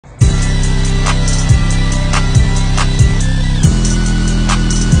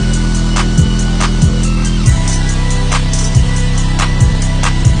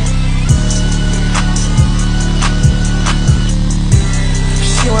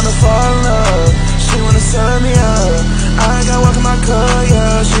wanna fall in love, she wanna set me up. I got walk in my car,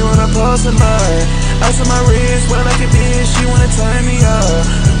 yeah, she wanna post in mine. Ice on my wrist, well like a bitch, she wanna turn me up.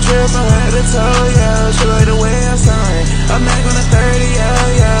 Drip from head to toe, yeah, she like the way I sign. I'm back on the 30,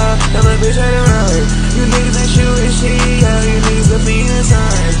 yeah, that little bitch had it right. You niggas ain't shooting shit, yeah, you niggas the feeling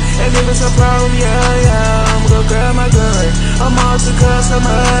signs. And if it's a problem, yeah, I'ma go grab my gun. I'm all too custom,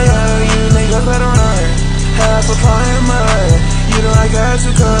 yeah, you niggas better run. Half a pint of mud, you know I got 2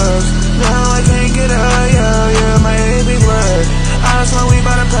 cups. Now I can't get up, yeah, my head be blood. I smoke weed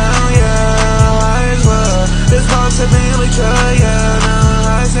by the pound, yeah, high as well. This box a Bentley truck, yeah, now I'm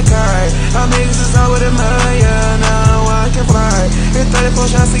high as a kite. I'm niggas is out with a mud, yeah, now I can fly. Hit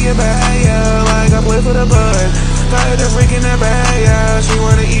 34 shots to get back, yeah, like I play for the bud. Got the freak in the bag, yeah, she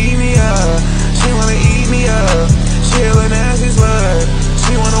wanna eat me up. She wanna eat me up. She a nasty slut.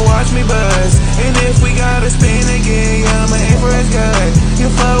 She wanna watch me buzz. And if we gotta spin again, yeah, I'ma aim for his gut. You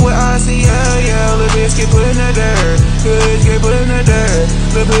fuck with RC, yeah, little bitch get put in the dirt. Good, get put in the dirt.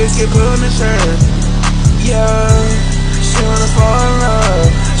 Little bitch get put in the shirt. Yeah, she wanna fall in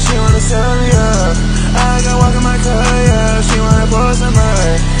love. She wanna sell me up. I got walk in my car, yeah, she wanna pour some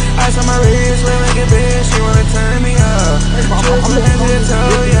mud. Ice on my wrist, look like a bitch, she wanna turn me up. Just my head to the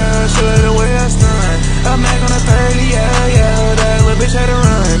toe, yeah, she like the way I stun. I'm back on the 30, yeah, that little bitch had to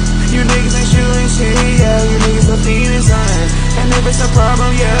run. You niggas ain't shooting shit, yeah, you niggas are feeding signs. And if it's a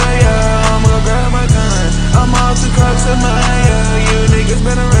problem, yeah, I'ma go grab my gun. I'm all 2 cups of mine, yeah, you niggas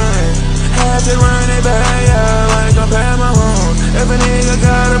better run. Have to run it back, yeah, like I'm at my home. If a nigga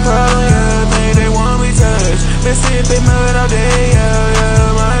got a problem, yeah, think they want me touched. Been sipping mud all day,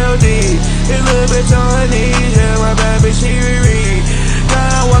 yeah, my OD. This little bitch on her knees, yeah, my bad bitch, she re-read.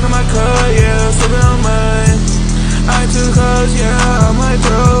 Gotta walk in my car, yeah, sipping on mud. I 2 cups, yeah, I might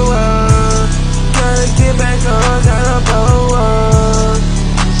throw up. Gotta get back up, gotta blow up.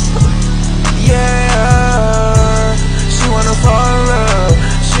 Yeah, she wanna fall in love,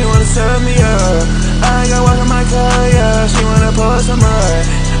 she wanna set me up. I got walk in my car, yeah, she wanna pour some mud.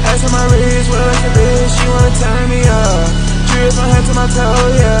 Ice on my wrist, well like a bitch, she wanna turn me up. Drip from head to my toe,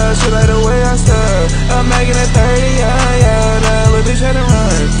 yeah, she like the way I stuck. I'm making it 30, yeah, that little bitch had to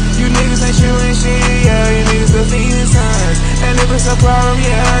run. You niggas ain't shooting shit, yeah, you niggas the feeding signs. And if it's a problem,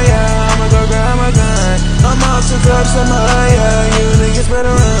 yeah, I'ma go grab my gun. I'm all 2 cups of mud, yeah, you niggas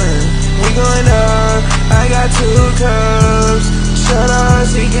better run. We going up, I got 2 cups. Shut up,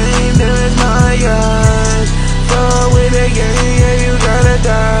 see game, there's my yards. Fuck with the game, yeah, you gotta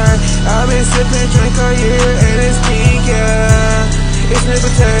die. I've been sipping drink all year and it's pink, yeah. It's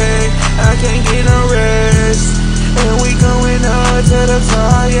never take, I can't get no rest. And we going up to the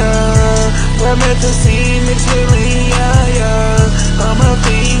top, yeah. But at the scene, mix with lean, yeah. I'm a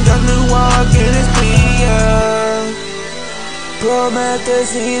fiend, got new walk and it's clean, yeah.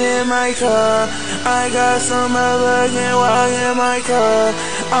 Promethazine in my car. I got some elegant walk in my car.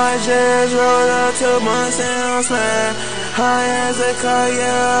 I just rolled up to Monsanto smack. High as a car,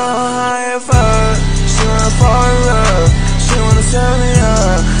 yeah, I'm high as fuck. She wanna fall in love, she wanna sell me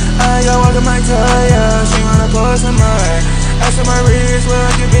up. I got walk in my car, yeah, she wanna pour some mud. Ice on my wrist, well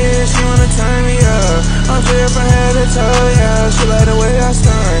like a bitch, she wanna turn me up. I'm drip from head to toe, yeah, she like the way I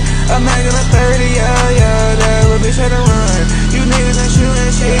stun. I'm back on the 30, yeah, that little bitch had to run. You niggas ain't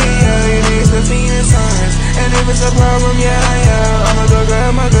shooting shit, yeah, you niggas been feeding signs. And if it's a problem, yeah, I'ma go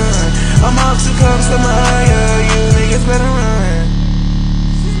grab my gun. I'm off 2 cups of mud,